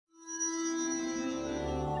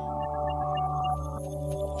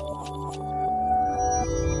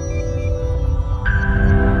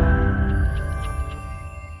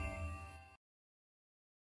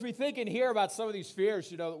we think and hear about some of these fears,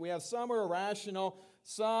 that we have some are irrational,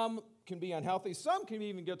 some can be unhealthy, some can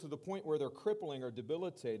even get to the point where they're crippling or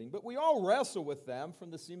debilitating. But we all wrestle with them,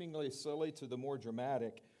 from the seemingly silly to the more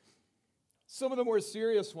dramatic. Some of the more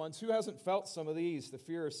serious ones, who hasn't felt some of these? The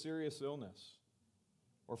fear of serious illness,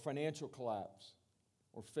 or financial collapse,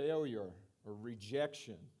 or failure, or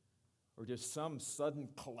rejection, or just some sudden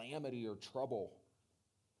calamity or trouble.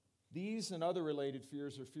 These and other related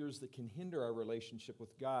fears are fears that can hinder our relationship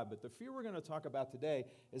with God. But the fear we're going to talk about today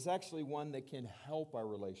is actually one that can help our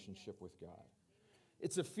relationship with God.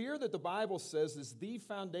 It's a fear that the Bible says is the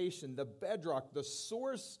foundation, the bedrock, the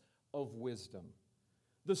source of wisdom.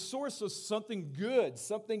 The source of something good,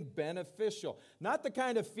 something beneficial. Not the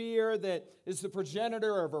kind of fear that is the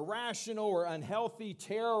progenitor of irrational or unhealthy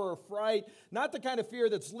terror or fright. Not the kind of fear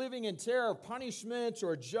that's living in terror of punishment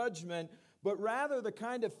or judgment, but rather the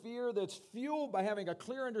kind of fear that's fueled by having a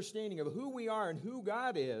clear understanding of who we are and who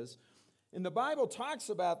God is. And the Bible talks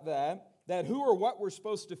about that who or what we're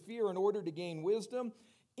supposed to fear in order to gain wisdom,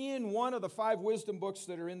 in one of the 5 wisdom books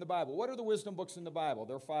that are in the Bible. What are the wisdom books in the Bible?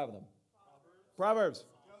 There are 5 of them. Proverbs.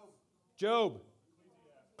 Job.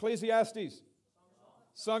 Ecclesiastes.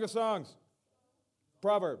 Song of Songs.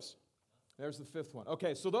 Proverbs. There's the 5th one.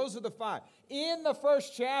 Okay, so those are the 5. In the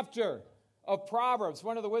first chapter of Proverbs,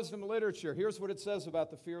 one of the wisdom literature, here's what it says about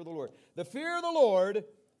the fear of the Lord. The fear of the Lord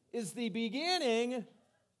is the beginning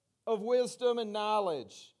of wisdom and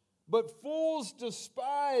knowledge, but fools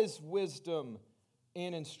despise wisdom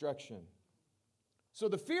and instruction. So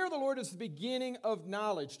the fear of the Lord is the beginning of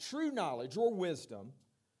knowledge, true knowledge or wisdom,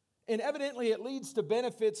 and evidently it leads to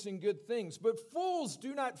benefits and good things. But fools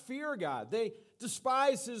do not fear God. They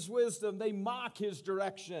despise His wisdom. They mock His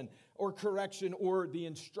direction or correction or the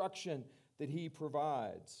instruction that He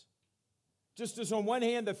provides. Just as on one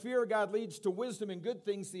hand the fear of God leads to wisdom and good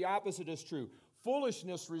things, the opposite is true.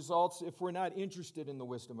 Foolishness results if we're not interested in the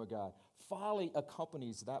wisdom of God. Folly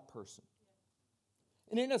accompanies that person.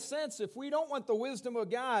 And in a sense, if we don't want the wisdom of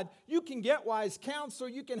God, you can get wise counsel,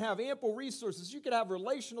 you can have ample resources, you can have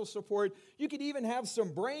relational support, you could even have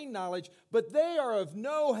some brain knowledge, but they are of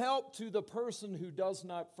no help to the person who does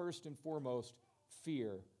not first and foremost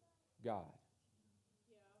fear God.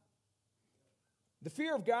 The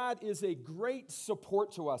fear of God is a great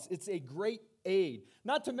support to us. It's a great aid.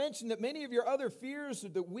 Not to mention that many of your other fears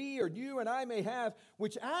that we or you and I may have,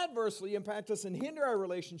 which adversely impact us and hinder our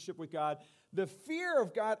relationship with God, the fear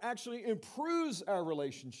of God actually improves our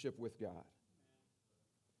relationship with God.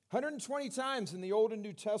 120 times in the Old and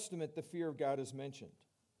New Testament, the fear of God is mentioned.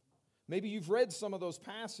 Maybe you've read some of those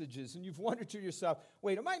passages and you've wondered to yourself,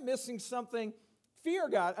 wait, am I missing something? Fear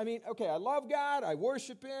God. I mean, okay, I love God. I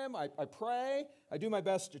worship Him. I pray. I do my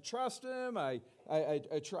best to trust Him. I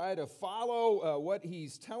try to follow what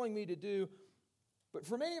He's telling me to do. But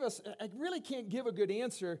for many of us, I really can't give a good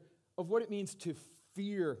answer of what it means to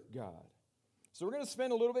fear God. So we're going to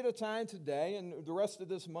spend a little bit of time today and the rest of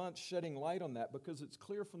this month shedding light on that, because it's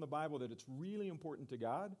clear from the Bible that it's really important to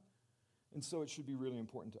God, and so it should be really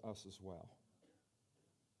important to us as well.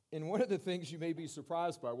 And one of the things you may be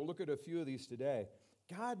surprised by, we'll look at a few of these today,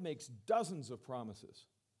 God makes dozens of promises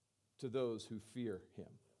to those who fear Him.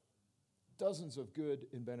 Dozens of good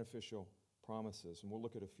and beneficial promises, and we'll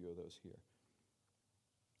look at a few of those here.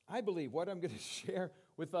 I believe what I'm going to share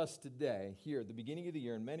with us today, here at the beginning of the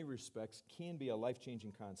year, in many respects, can be a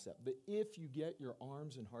life-changing concept. But if you get your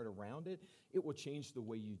arms and heart around it, it will change the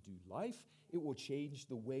way you do life. It will change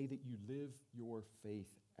the way that you live your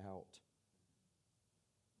faith out.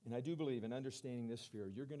 And I do believe in understanding this fear,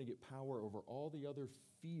 you're going to get power over all the other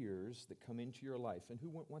fears that come into your life. And who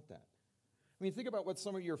wouldn't want that? I mean, think about what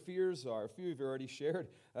some of your fears are. A few of you already shared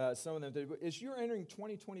some of them today. But as you're entering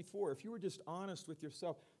 2024, if you were just honest with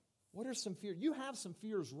yourself, what are some fears? You have some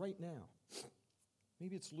fears right now.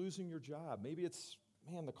 Maybe it's losing your job. Maybe it's,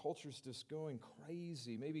 man, the culture's just going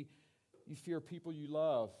crazy. Maybe you fear people you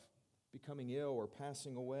love becoming ill or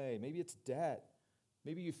passing away. Maybe it's debt.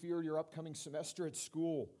 Maybe you fear your upcoming semester at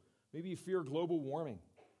school. Maybe you fear global warming.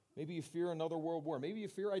 Maybe you fear another world war. Maybe you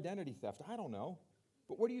fear identity theft. I don't know.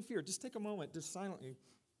 But what do you fear? Just take a moment, just silently.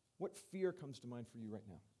 What fear comes to mind for you right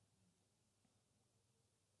now?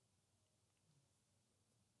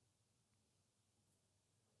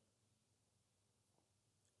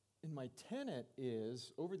 And my tenet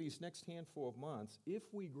is, over these next handful of months, if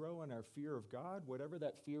we grow in our fear of God, whatever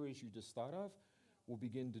that fear is you just thought of, will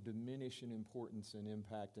begin to diminish in importance and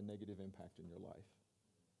impact, a negative impact in your life.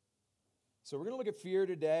 So we're going to look at fear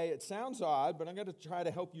today. It sounds odd, but I'm going to try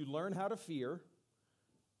to help you learn how to fear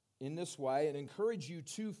in this way and encourage you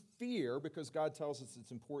to fear because God tells us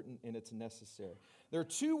it's important and it's necessary. There are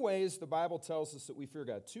two ways the Bible tells us that we fear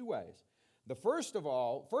God. Two ways. The first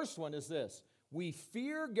one is this. We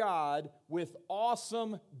fear God with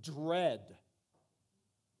awesome dread.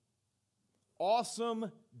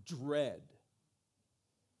 Awesome dread.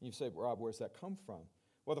 You say, Rob, where's that come from?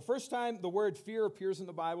 Well, the first time the word fear appears in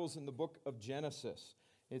the Bible is in the book of Genesis.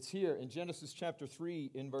 It's here in Genesis chapter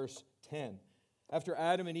 3 in verse 10. After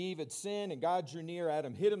Adam and Eve had sinned and God drew near,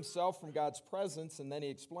 Adam hid himself from God's presence, and then he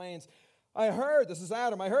explains, this is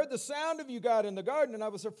Adam, I heard the sound of you, God, in the garden, and I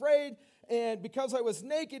was afraid, and because I was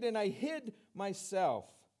naked, and I hid myself.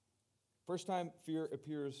 First time fear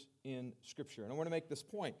appears in Scripture. And I want to make this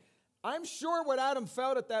point. I'm sure what Adam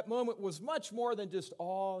felt at that moment was much more than just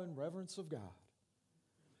awe and reverence of God.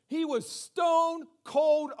 He was stone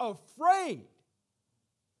cold afraid.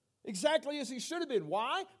 Exactly as he should have been.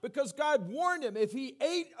 Why? Because God warned him if he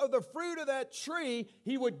ate of the fruit of that tree,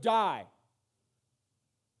 he would die.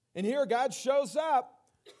 And here God shows up.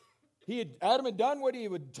 Adam had done what he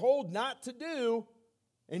was told not to do,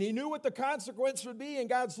 and he knew what the consequence would be, and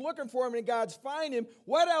God's looking for him, and God's finding him.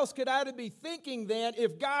 What else could Adam be thinking then?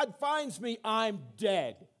 If God finds me, I'm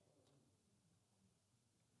dead.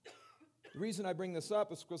 The reason I bring this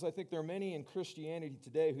up is because I think there are many in Christianity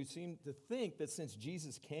today who seem to think that since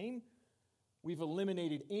Jesus came, we've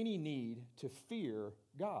eliminated any need to fear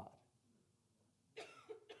God.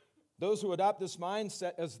 Those who adopt this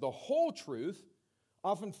mindset as the whole truth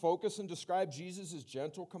often focus and describe Jesus as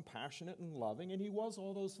gentle, compassionate, and loving, and he was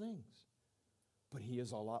all those things. But he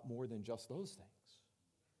is a lot more than just those things.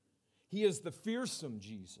 He is the fearsome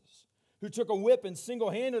Jesus who took a whip and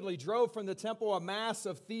single-handedly drove from the temple a mass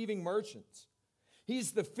of thieving merchants.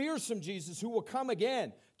 He's the fearsome Jesus who will come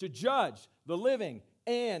again to judge the living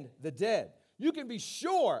and the dead. You can be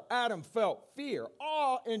sure Adam felt fear.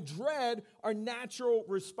 Awe and dread are natural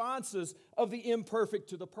responses of the imperfect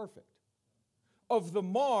to the perfect, of the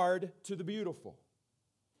marred to the beautiful,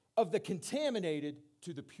 of the contaminated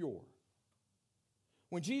to the pure.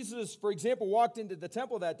 When Jesus, for example, walked into the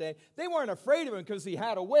temple that day, they weren't afraid of him because he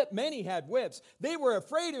had a whip. Many had whips. They were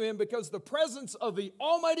afraid of him because the presence of the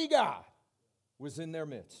Almighty God was in their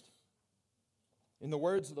midst. In the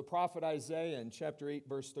words of the prophet Isaiah in chapter 8,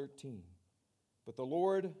 verse 13, But the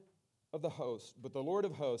Lord of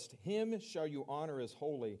hosts, him shall you honor as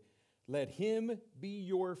holy. Let him be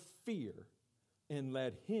your fear, and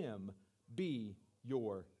let him be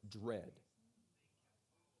your dread.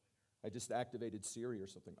 I just activated Siri or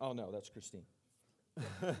something. Oh, no, that's Christine.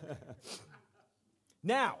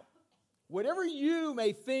 Now, whatever you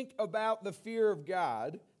may think about the fear of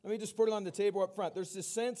God, let me just put it on the table up front. There's this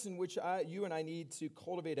sense in which you and I need to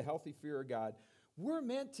cultivate a healthy fear of God. We're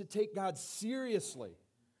meant to take God seriously,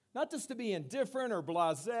 not just to be indifferent or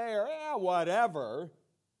blasé or whatever.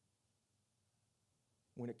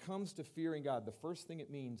 When it comes to fearing God, the first thing it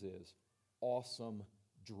means is awesome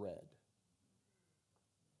dread.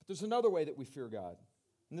 But there's another way that we fear God,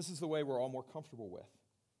 and this is the way we're all more comfortable with.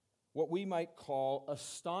 What we might call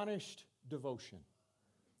astonished devotion.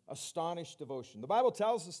 Astonished devotion. The Bible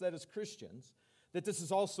tells us that as Christians, that this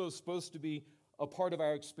is also supposed to be a part of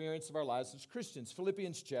our experience of our lives as Christians.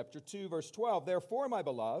 Philippians chapter 2, verse 12. Therefore, my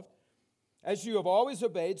beloved, as you have always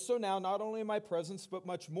obeyed, so now, not only in my presence, but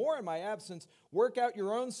much more in my absence, work out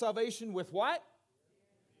your own salvation with what?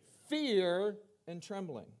 Fear and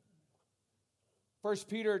trembling. 1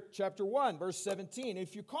 Peter chapter 1, verse 17.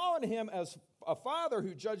 If you call on him as a father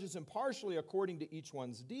who judges impartially according to each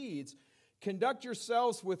one's deeds, conduct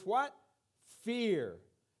yourselves with what? Fear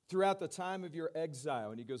throughout the time of your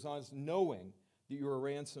exile. And he goes on, knowing that you are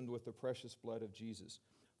ransomed with the precious blood of Jesus.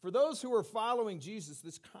 For those who are following Jesus,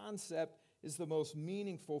 this concept is the most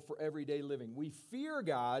meaningful for everyday living. We fear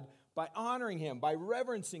God by honoring him, by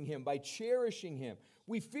reverencing him, by cherishing him.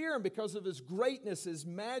 We fear him because of his greatness, his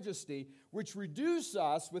majesty, which reduce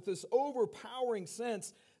us with this overpowering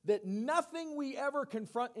sense that nothing we ever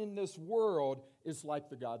confront in this world is like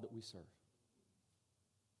the God that we serve.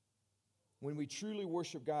 When we truly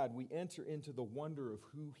worship God, we enter into the wonder of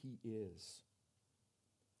who he is.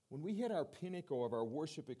 When we hit our pinnacle of our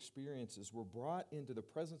worship experiences, we're brought into the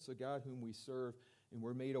presence of God whom we serve, and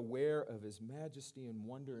we're made aware of his majesty and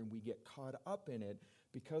wonder, and we get caught up in it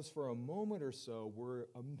because for a moment or so, we're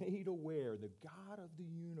made aware the God of the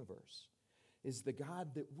universe is the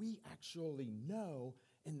God that we actually know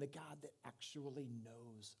and the God that actually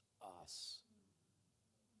knows us.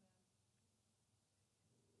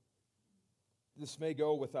 This may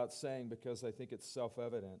go without saying because I think it's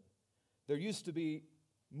self-evident. There used to be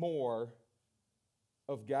more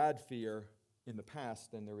of God fear in the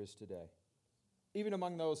past than there is today. even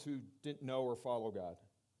among those who didn't know or follow God.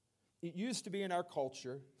 It used to be in our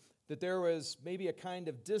culture that there was maybe a kind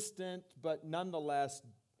of distant but nonetheless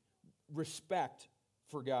respect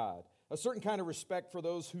for God, a certain kind of respect for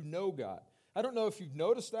those who know God. I don't know if you've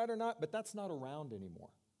noticed that or not, but that's not around anymore.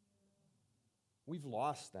 We've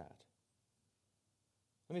lost that.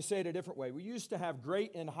 Let me say it a different way. We used to have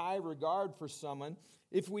great and high regard for someone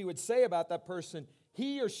if we would say about that person,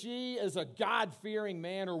 he or she is a God-fearing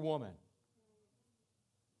man or woman.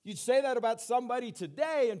 You'd say that about somebody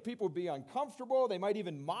today and people would be uncomfortable. They might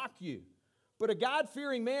even mock you. But a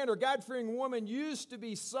God-fearing man or God-fearing woman used to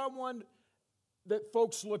be someone that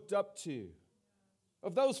folks looked up to.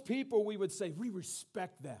 Of those people, we would say, we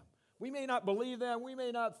respect them. We may not believe them, we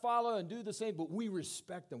may not follow and do the same, but we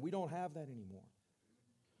respect them. We don't have that anymore.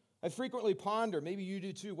 I frequently ponder, maybe you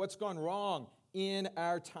do too, what's gone wrong in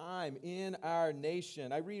our time, in our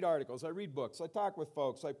nation. I read articles, I read books, I talk with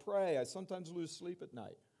folks, I pray, I sometimes lose sleep at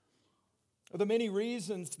night. Of the many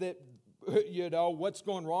reasons that, what's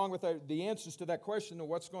going wrong with the answers to that question of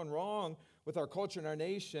what's going wrong with our culture and our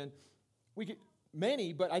nation,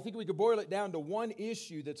 many, but I think we could boil it down to one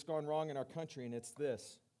issue that's gone wrong in our country, and it's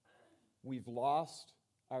this. We've lost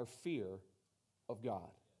our fear of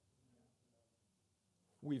God.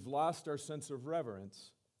 We've lost our sense of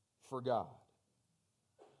reverence for God.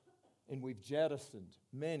 And we've jettisoned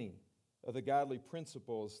many of the godly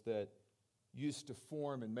principles that used to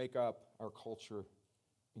form and make up our culture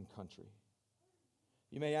and country.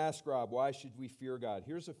 You may ask, Rob, why should we fear God?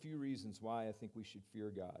 Here's a few reasons why I think we should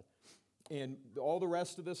fear God. And all the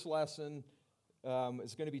rest of this lesson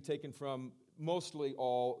is going to be taken from mostly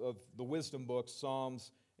all of the wisdom books,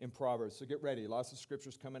 Psalms, and Proverbs. So get ready. Lots of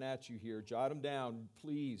scriptures coming at you here. Jot them down.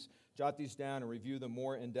 Please jot these down and review them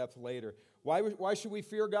more in depth later. Why should we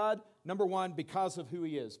fear God? Number one, because of who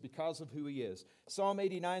He is. Because of who He is. Psalm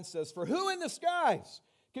 89 says, "For who in the skies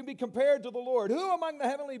can be compared to the Lord? Who among the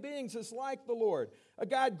heavenly beings is like the Lord? A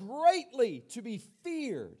God greatly to be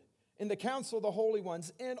feared in the council of the holy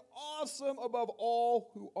ones, and awesome above all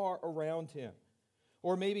who are around Him."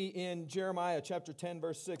 Or maybe in Jeremiah chapter 10,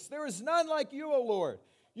 verse 6, "There is none like you, O Lord.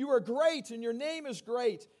 You are great, and your name is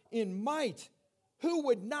great in might. Who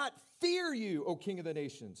would not fear you, O King of the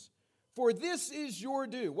nations? For this is your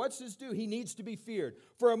due." What's His due? He needs to be feared.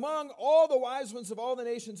 "For among all the wise ones of all the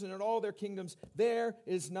nations and in all their kingdoms, there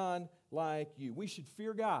is none like you." We should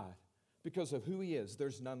fear God because of who He is.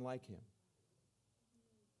 There's none like Him.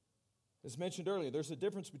 As mentioned earlier, there's a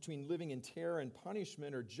difference between living in terror and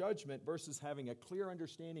punishment or judgment versus having a clear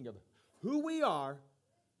understanding of who we are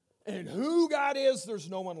and who God is.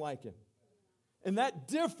 There's no one like Him. And that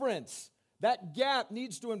difference, that gap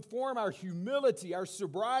needs to inform our humility, our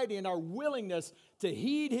sobriety, and our willingness to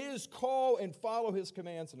heed His call and follow His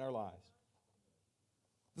commands in our lives.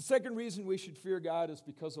 The second reason we should fear God is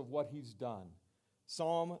because of what He's done.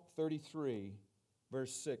 Psalm 33,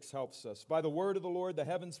 verse 6 helps us. "By the word of the Lord the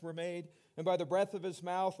heavens were made, and by the breath of His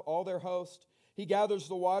mouth all their host. He gathers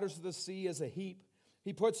the waters of the sea as a heap.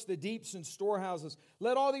 He puts the deeps in storehouses.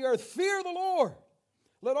 Let all the earth fear the Lord.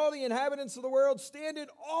 Let all the inhabitants of the world stand in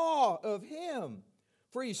awe of Him.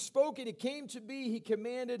 For He spoke and it came to be. He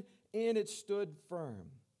commanded and it stood firm."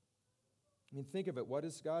 I mean, think of it. What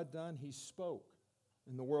has God done? He spoke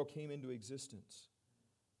and the world came into existence.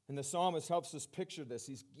 And the psalmist helps us picture this.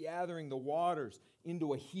 He's gathering the waters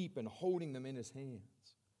into a heap and holding them in His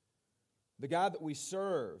hands. The God that we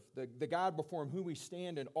serve, the God before whom we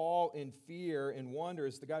stand in awe and fear and wonder,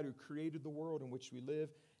 is the God who created the world in which we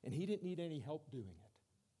live, and He didn't need any help doing it.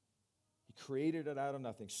 He created it out of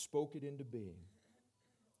nothing, spoke it into being.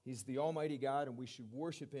 He's the Almighty God, and we should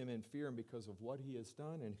worship Him and fear Him because of what He has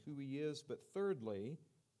done and who He is, but thirdly,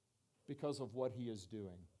 because of what He is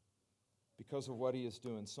doing. Because of what He is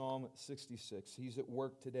doing. Psalm 66, He's at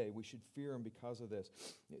work today. We should fear Him because of this.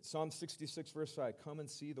 Psalm 66, verse 5, "Come and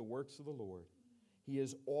see the works of the Lord. He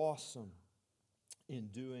is awesome in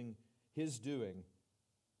doing His doing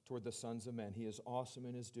toward the sons of men." He is awesome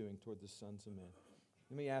in His doing toward the sons of men.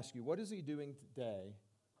 Let me ask you, what is He doing today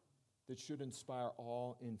that should inspire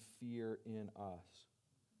awe and fear in us?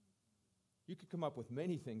 You could come up with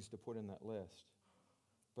many things to put in that list,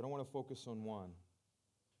 but I want to focus on one.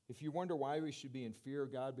 If you wonder why we should be in fear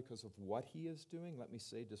of God because of what He is doing, let me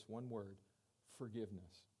say just one word: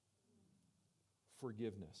 forgiveness.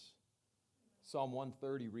 Forgiveness. Psalm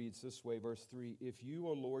 130 reads this way, verse 3, "If you,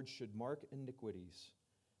 O Lord, should mark iniquities,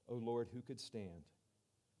 O Lord, who could stand?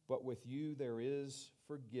 But with you there is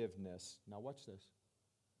forgiveness." Now watch this.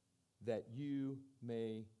 "That you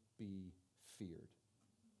may be feared."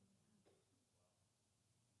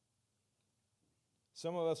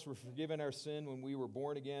 Some of us were forgiven our sin when we were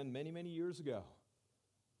born again many, many years ago.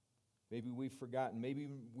 Maybe we've forgotten. Maybe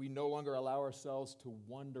we no longer allow ourselves to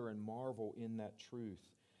wonder and marvel in that truth.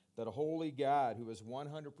 That a holy God who is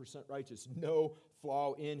 100% righteous, no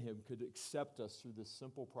flaw in him, could accept us through this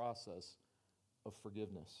simple process of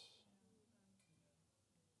forgiveness.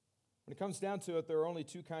 When it comes down to it, there are only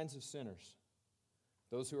two kinds of sinners.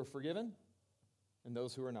 Those who are forgiven and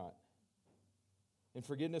those who are not. And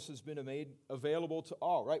forgiveness has been made available to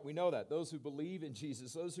all, right? We know that. Those who believe in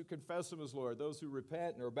Jesus, those who confess him as Lord, those who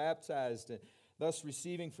repent and are baptized, and thus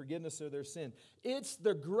receiving forgiveness of their sin. It's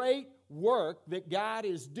the great work that God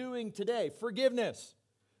is doing today. Forgiveness,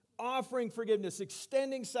 offering forgiveness,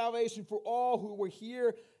 extending salvation for all who will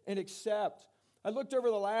hear and accept. I looked over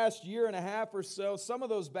the last year and a half or so, some of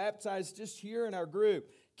those baptized just here in our group.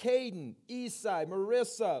 Caden, Esai,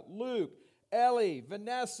 Marissa, Luke, Ellie,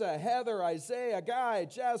 Vanessa, Heather, Isaiah, Guy,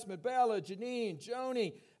 Jasmine, Bella, Janine,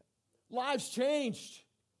 Joni. Lives changed.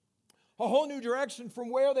 A whole new direction from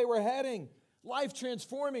where they were heading. Life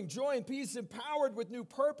transforming, joy and peace, empowered with new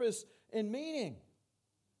purpose and meaning.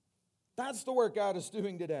 That's the work God is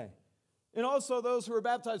doing today. And also those who were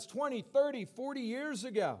baptized 20, 30, 40 years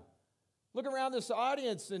ago. Look around this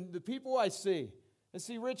audience and the people I see. I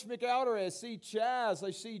see Rich McAlder, I see Chaz,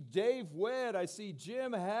 I see Dave Witt, I see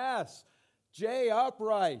Jim Hess, Jay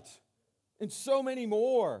Upright, and so many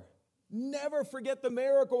more. Never forget the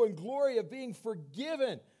miracle and glory of being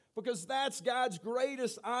forgiven, because that's God's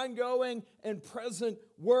greatest ongoing and present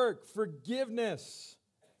work. Forgiveness.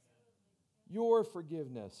 Your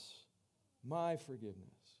forgiveness. My forgiveness.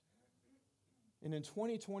 And in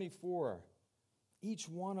 2024, each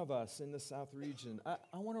one of us in the South region,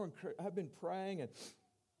 I want to encourage, I've been praying, and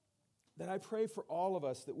that I pray for all of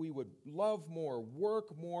us that we would love more,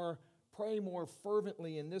 work more, pray more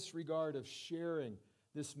fervently in this regard of sharing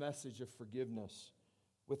this message of forgiveness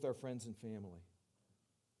with our friends and family.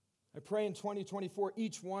 I pray in 2024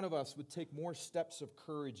 each one of us would take more steps of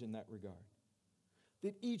courage in that regard.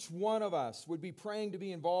 That each one of us would be praying to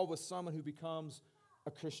be involved with someone who becomes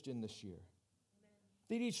a Christian this year.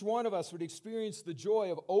 That each one of us would experience the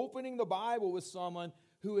joy of opening the Bible with someone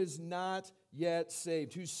who is not yet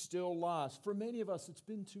saved, who's still lost. For many of us, it's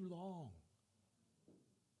been too long.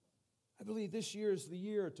 I believe this year is the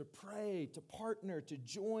year to pray, to partner, to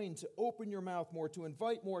join, to open your mouth more, to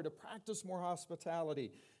invite more, to practice more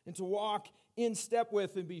hospitality, and to walk in step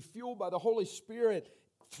with and be fueled by the Holy Spirit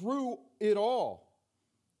through it all.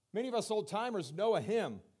 Many of us old-timers know a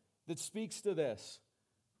hymn that speaks to this,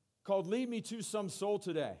 called Lead Me to Some Soul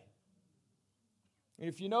Today. And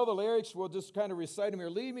if you know the lyrics, we'll just kind of recite them here.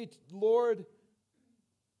 Lead me, Lord,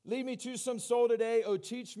 lead me to some soul today. Oh,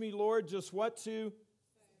 teach me, Lord, just what to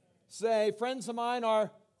say. Friends of mine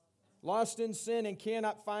are lost in sin and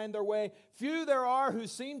cannot find their way. Few there are who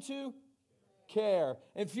seem to care,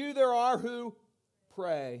 and few there are who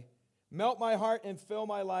pray. Melt my heart and fill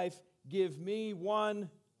my life. Give me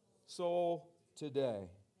one soul today.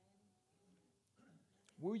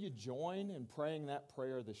 Will you join in praying that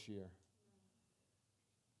prayer this year?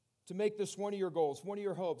 To make this one of your goals, one of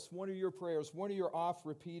your hopes, one of your prayers, one of your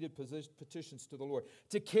oft-repeated petitions to the Lord.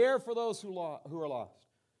 To care for those who are lost.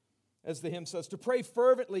 As the hymn says, to pray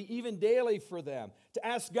fervently, even daily for them. To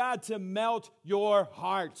ask God to melt your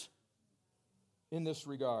heart in this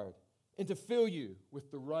regard. And to fill you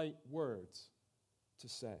with the right words to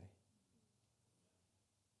say.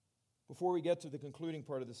 Before we get to the concluding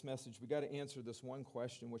part of this message, we've got to answer this one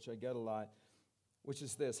question, which I get a lot, which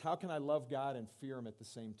is this: how can I love God and fear Him at the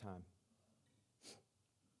same time?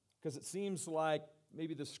 Because it seems like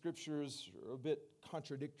maybe the Scriptures are a bit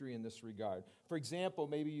contradictory in this regard. For example,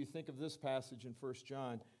 maybe you think of this passage in 1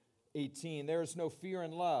 John 18. There is no fear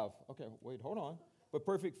in love. Okay, wait, hold on. But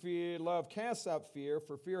perfect love casts out fear,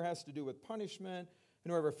 for fear has to do with punishment,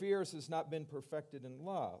 and whoever fears has not been perfected in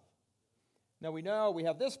love. Now we know we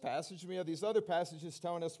have this passage, and we have these other passages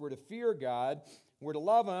telling us we're to fear God, we're to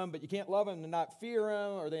love Him, but you can't love Him and not fear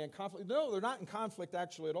Him. Are they in conflict? No, they're not in conflict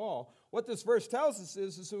actually at all. What this verse tells us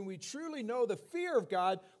is when we truly know the fear of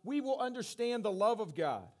God, we will understand the love of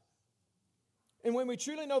God. And when we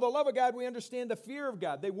truly know the love of God, we understand the fear of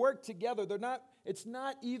God. They work together. It's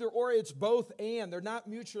not either or, it's both and. They're not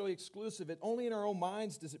mutually exclusive. Only in our own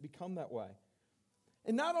minds does it become that way.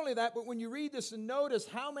 And not only that, but when you read this and notice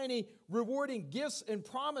how many rewarding gifts and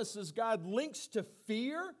promises God links to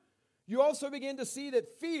fear, you also begin to see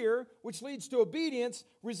that fear, which leads to obedience,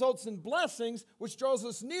 results in blessings, which draws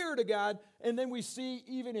us nearer to God, and then we see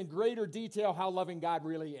even in greater detail how loving God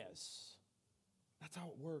really is. That's how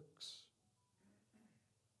it works.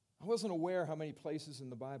 I wasn't aware how many places in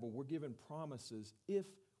the Bible we're given promises if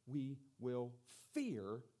we will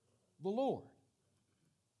fear the Lord.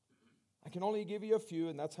 I can only give you a few,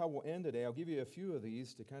 and that's how we'll end today. I'll give you a few of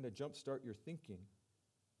these to kind of jumpstart your thinking.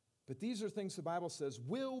 But these are things the Bible says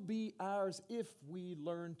will be ours if we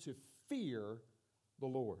learn to fear the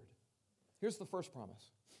Lord. Here's the first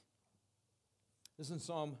promise. This is in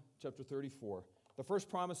Psalm chapter 34. The first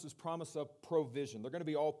promise is promise of provision. They're going to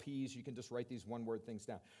be all P's. You can just write these one-word things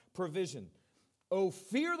down. Provision. Oh,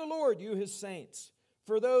 fear the Lord, you his saints.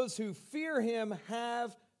 For those who fear him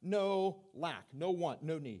have no lack, no want,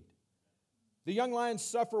 no need. The young lions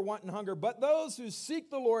suffer want and hunger, but those who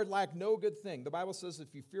seek the Lord lack no good thing. The Bible says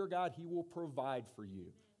if you fear God, he will provide for you.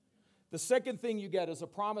 The second thing you get is a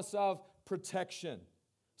promise of protection.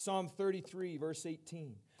 Psalm 33, verse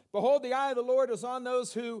 18. Behold, the eye of the Lord is on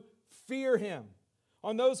those who fear him,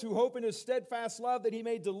 on those who hope in his steadfast love, that he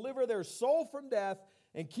may deliver their soul from death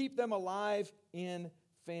and keep them alive in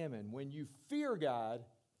famine. When you fear God,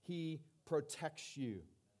 he protects you.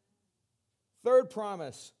 Third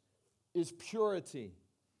promise is purity.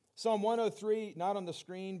 Psalm 103, not on the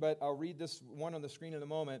screen, but I'll read this one on the screen in a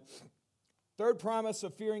moment. Third promise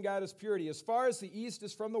of fearing God is purity. As far as the east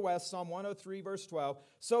is from the west, Psalm 103, verse 12,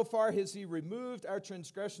 so far has he removed our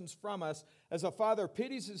transgressions from us. As a father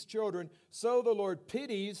pities his children, so the Lord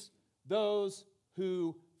pities those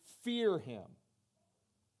who fear him.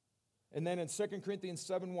 And then in 2 Corinthians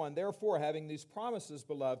 7:1, therefore, having these promises,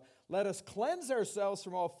 beloved, let us cleanse ourselves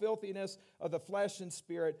from all filthiness of the flesh and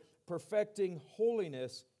spirit, perfecting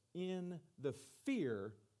holiness in the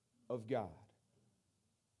fear of God.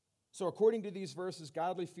 So according to these verses,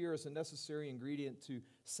 godly fear is a necessary ingredient to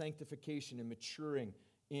sanctification and maturing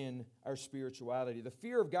in our spirituality. The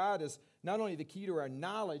fear of God is not only the key to our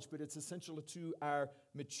knowledge, but it's essential to our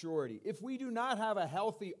maturity. If we do not have a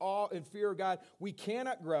healthy awe and fear of God, we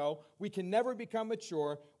cannot grow. We can never become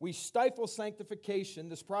mature. We stifle sanctification,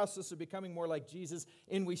 this process of becoming more like Jesus,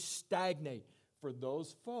 and we stagnate. For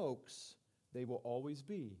those folks, they will always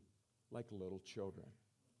be like little children.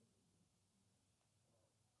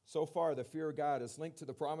 So far, the fear of God is linked to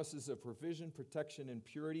the promises of provision, protection, and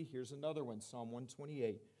purity. Here's another one, Psalm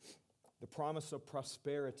 128, the promise of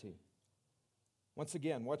prosperity. Once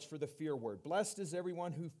again, watch for the fear word. Blessed is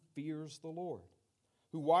everyone who fears the Lord,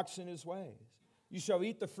 who walks in his ways. You shall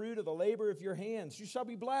eat the fruit of the labor of your hands. You shall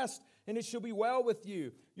be blessed, and it shall be well with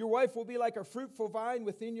you. Your wife will be like a fruitful vine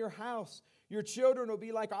within your house. Your children will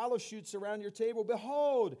be like olive shoots around your table.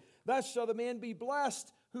 Behold, thus shall the man be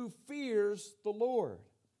blessed who fears the Lord.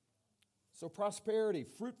 So prosperity,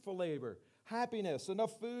 fruitful labor, happiness,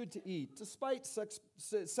 enough food to eat. Despite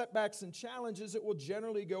setbacks and challenges, it will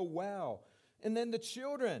generally go well. And then the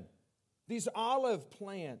children, these olive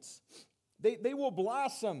plants, they will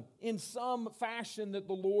blossom in some fashion that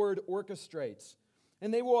the Lord orchestrates.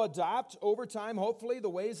 And they will adopt over time, hopefully,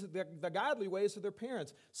 the godly ways of their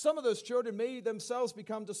parents. Some of those children may themselves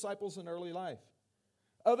become disciples in early life.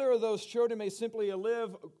 Other of those children may simply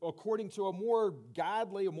live according to a more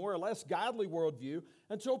godly, a more or less godly worldview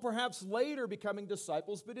until perhaps later becoming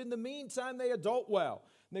disciples. But in the meantime, they adult well.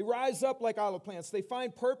 They rise up like olive plants. They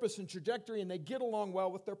find purpose and trajectory, and they get along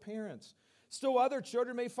well with their parents. Still other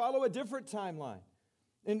children may follow a different timeline.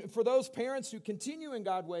 And for those parents who continue in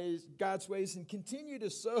God's ways and continue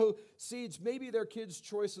to sow seeds, maybe their kids'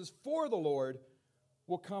 choices for the Lord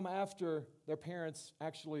will come after their parents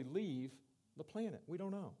actually leave the planet. We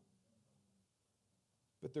don't know.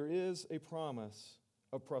 But there is a promise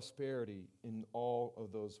of prosperity in all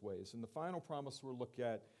of those ways. And the final promise we'll look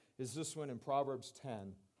at is this one in Proverbs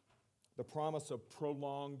 10, the promise of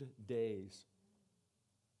prolonged days.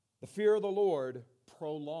 The fear of the Lord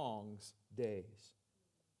prolongs days,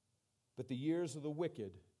 but the years of the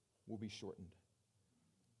wicked will be shortened.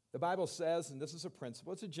 The Bible says, and this is a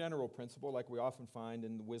principle, it's a general principle like we often find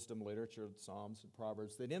in the wisdom literature, Psalms and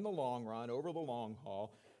Proverbs, that in the long run, over the long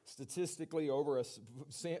haul, statistically over a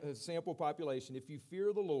sample population, if you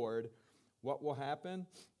fear the Lord, what will happen?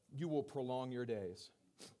 You will prolong your days.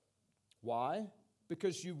 Why?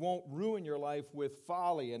 Because you won't ruin your life with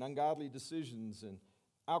folly and ungodly decisions and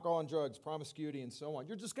alcohol and drugs, promiscuity, and so on.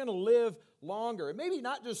 You're just going to live longer. And maybe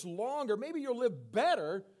not just longer, maybe you'll live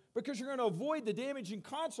better, because you're going to avoid the damaging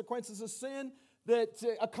consequences of sin that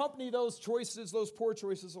accompany those choices, those poor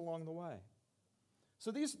choices along the way.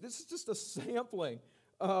 So this is just a sampling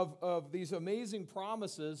of these amazing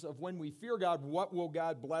promises of when we fear God, what will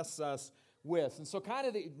God bless us with? And so kind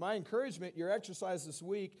of my encouragement, your exercise this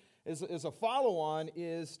week as a follow-on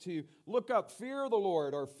is to look up fear of the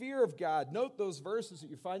Lord or fear of God. Note those verses that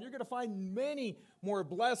you find. You're going to find many more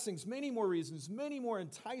blessings, many more reasons, many more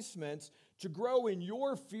enticements to grow in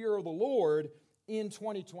your fear of the Lord in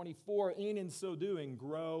 2024, and in so doing,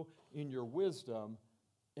 grow in your wisdom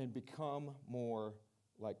and become more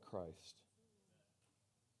like Christ.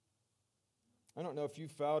 I don't know if you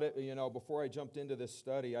felt it, before I jumped into this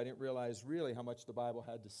study, I didn't realize really how much the Bible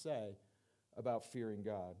had to say about fearing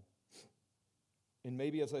God. And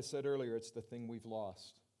maybe, as I said earlier, it's the thing we've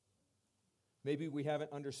lost. Maybe we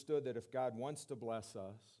haven't understood that if God wants to bless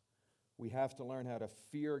us, we have to learn how to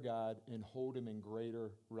fear God and hold Him in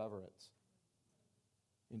greater reverence,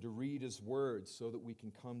 and to read His words so that we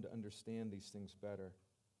can come to understand these things better.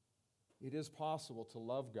 It is possible to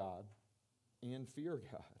love God and fear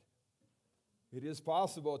God. It is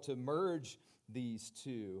possible to merge these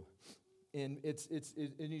two. And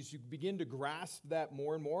and as you begin to grasp that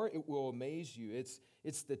more and more, it will amaze you.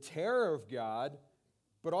 It's the terror of God,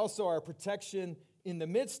 but also our protection in the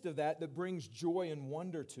midst of that brings joy and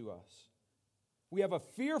wonder to us. We have a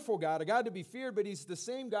fearful God, a God to be feared, but He's the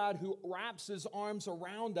same God who wraps His arms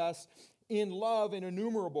around us in love in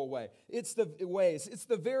innumerable ways. It's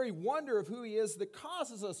the very wonder of who He is that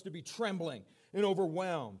causes us to be trembling and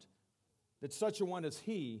overwhelmed, that such a one as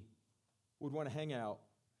He would want to hang out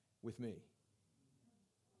with me.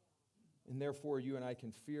 And therefore, you and I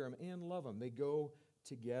can fear Him and love Him. They go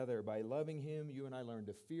together. By loving Him, you and I learn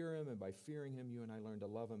to fear Him, and by fearing Him, you and I learn to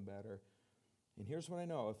love Him better. And here's what I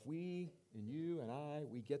know. If we, and you and I,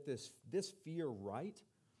 we get this fear right,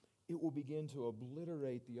 it will begin to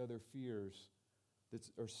obliterate the other fears that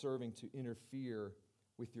are serving to interfere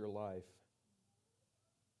with your life.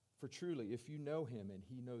 For truly, if you know Him and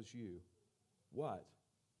He knows you, what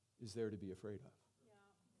is there to be afraid of?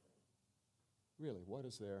 Yeah. Really, what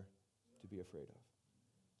is there to be afraid of?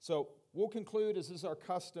 So we'll conclude, as is our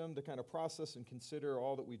custom, to kind of process and consider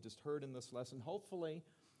all that we've just heard in this lesson. Hopefully,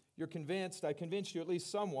 you're convinced, I convinced you at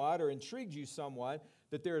least somewhat, or intrigued you somewhat,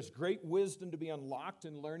 that there is great wisdom to be unlocked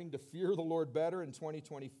in learning to fear the Lord better in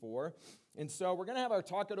 2024. And so we're going to have our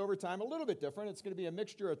talk it over time a little bit different. It's going to be a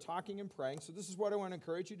mixture of talking and praying. So this is what I want to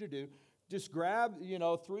encourage you to do. Just grab,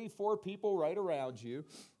 3-4 people right around you.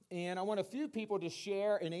 And I want a few people to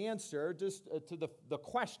share an answer just to the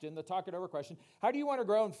question, the talk it over question. How do you want to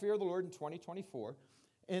grow and fear the Lord in 2024?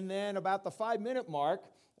 And then about the 5-minute mark,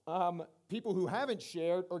 people who haven't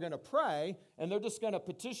shared are going to pray, and they're just going to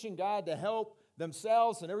petition God to help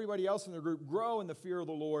themselves and everybody else in the group grow in the fear of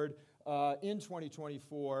the Lord in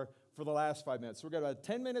 2024 for the last 5 minutes. So we're going to have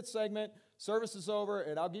a 10-minute segment. Service is over,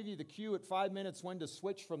 and I'll give you the cue at 5 minutes when to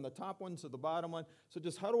switch from the top one to the bottom one. So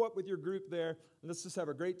just huddle up with your group there, and let's just have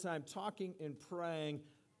a great time talking and praying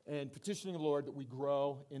and petitioning the Lord that we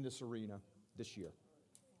grow in this arena this year.